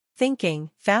Thinking,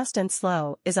 Fast and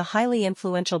Slow is a highly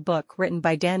influential book written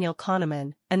by Daniel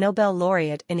Kahneman, a Nobel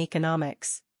laureate in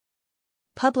economics.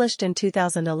 Published in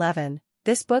 2011,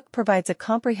 this book provides a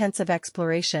comprehensive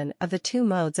exploration of the two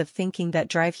modes of thinking that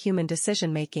drive human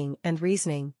decision-making and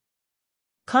reasoning.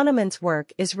 Kahneman's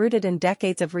work is rooted in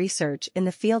decades of research in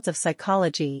the fields of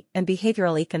psychology and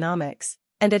behavioral economics,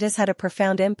 and it has had a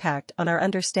profound impact on our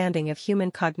understanding of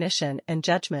human cognition and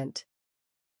judgment.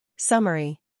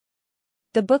 Summary.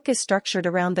 The book is structured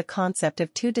around the concept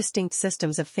of two distinct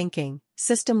systems of thinking,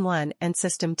 System 1 and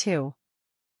System 2.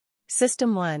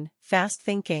 System 1, Fast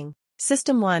Thinking.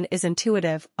 System 1 is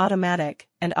intuitive, automatic,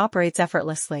 and operates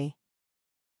effortlessly.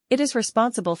 It is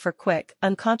responsible for quick,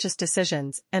 unconscious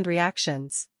decisions and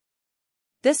reactions.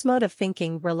 This mode of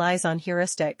thinking relies on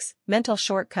heuristics, mental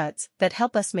shortcuts that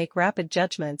help us make rapid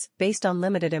judgments based on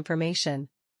limited information.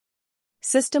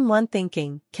 System 1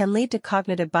 thinking can lead to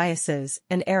cognitive biases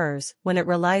and errors when it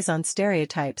relies on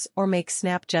stereotypes or makes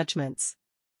snap judgments.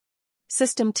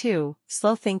 System 2,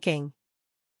 Slow Thinking.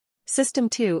 System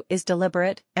 2 is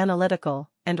deliberate,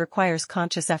 analytical, and requires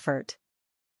conscious effort.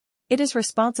 It is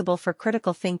responsible for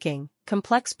critical thinking,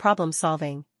 complex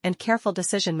problem-solving, and careful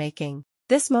decision-making.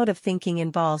 This mode of thinking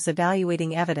involves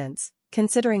evaluating evidence,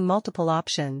 considering multiple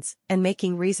options, and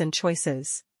making reasoned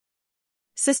choices.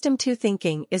 System 2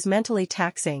 thinking is mentally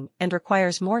taxing and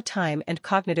requires more time and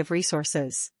cognitive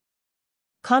resources.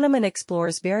 Kahneman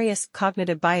explores various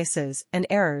cognitive biases and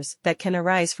errors that can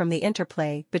arise from the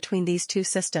interplay between these two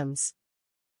systems.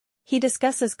 He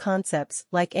discusses concepts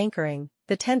like anchoring,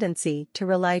 the tendency to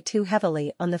rely too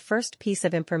heavily on the first piece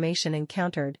of information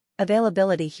encountered,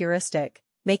 availability heuristic,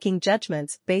 making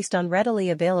judgments based on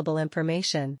readily available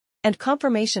information, and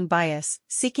confirmation bias,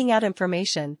 seeking out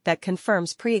information that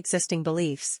confirms pre-existing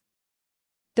beliefs.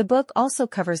 The book also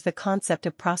covers the concept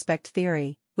of prospect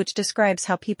theory, which describes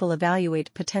how people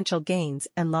evaluate potential gains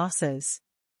and losses.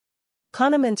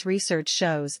 Kahneman's research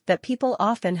shows that people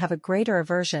often have a greater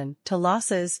aversion to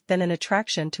losses than an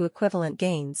attraction to equivalent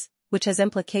gains, which has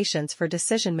implications for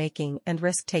decision-making and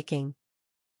risk-taking.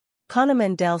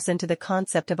 Kahneman delves into the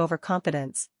concept of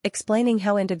overconfidence, explaining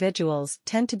how individuals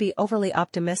tend to be overly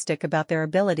optimistic about their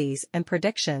abilities and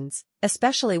predictions,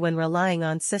 especially when relying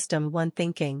on System 1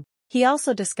 thinking. He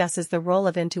also discusses the role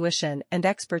of intuition and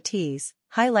expertise,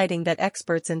 highlighting that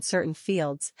experts in certain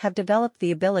fields have developed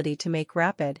the ability to make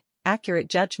rapid, accurate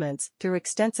judgments through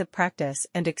extensive practice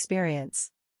and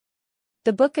experience.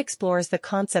 The book explores the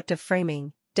concept of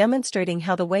framing, demonstrating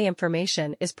how the way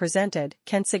information is presented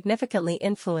can significantly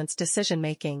influence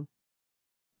decision-making.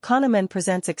 Kahneman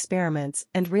presents experiments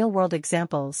and real-world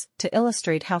examples to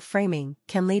illustrate how framing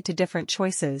can lead to different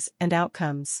choices and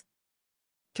outcomes.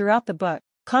 Throughout the book,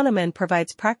 Kahneman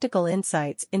provides practical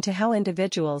insights into how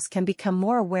individuals can become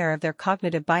more aware of their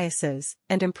cognitive biases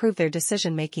and improve their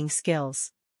decision-making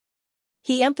skills.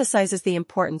 He emphasizes the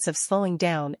importance of slowing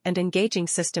down and engaging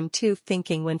System 2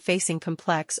 thinking when facing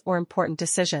complex or important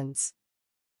decisions.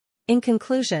 In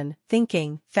conclusion,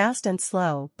 Thinking, Fast and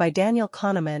Slow by Daniel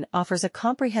Kahneman offers a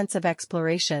comprehensive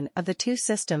exploration of the two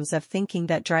systems of thinking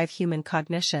that drive human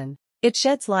cognition. It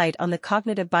sheds light on the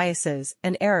cognitive biases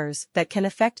and errors that can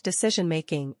affect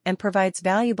decision-making and provides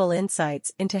valuable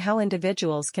insights into how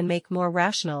individuals can make more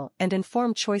rational and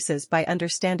informed choices by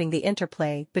understanding the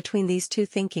interplay between these two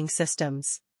thinking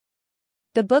systems.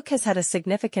 The book has had a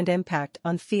significant impact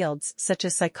on fields such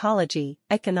as psychology,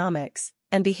 economics,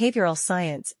 and behavioral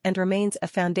science and remains a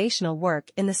foundational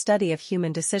work in the study of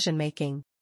human decision-making.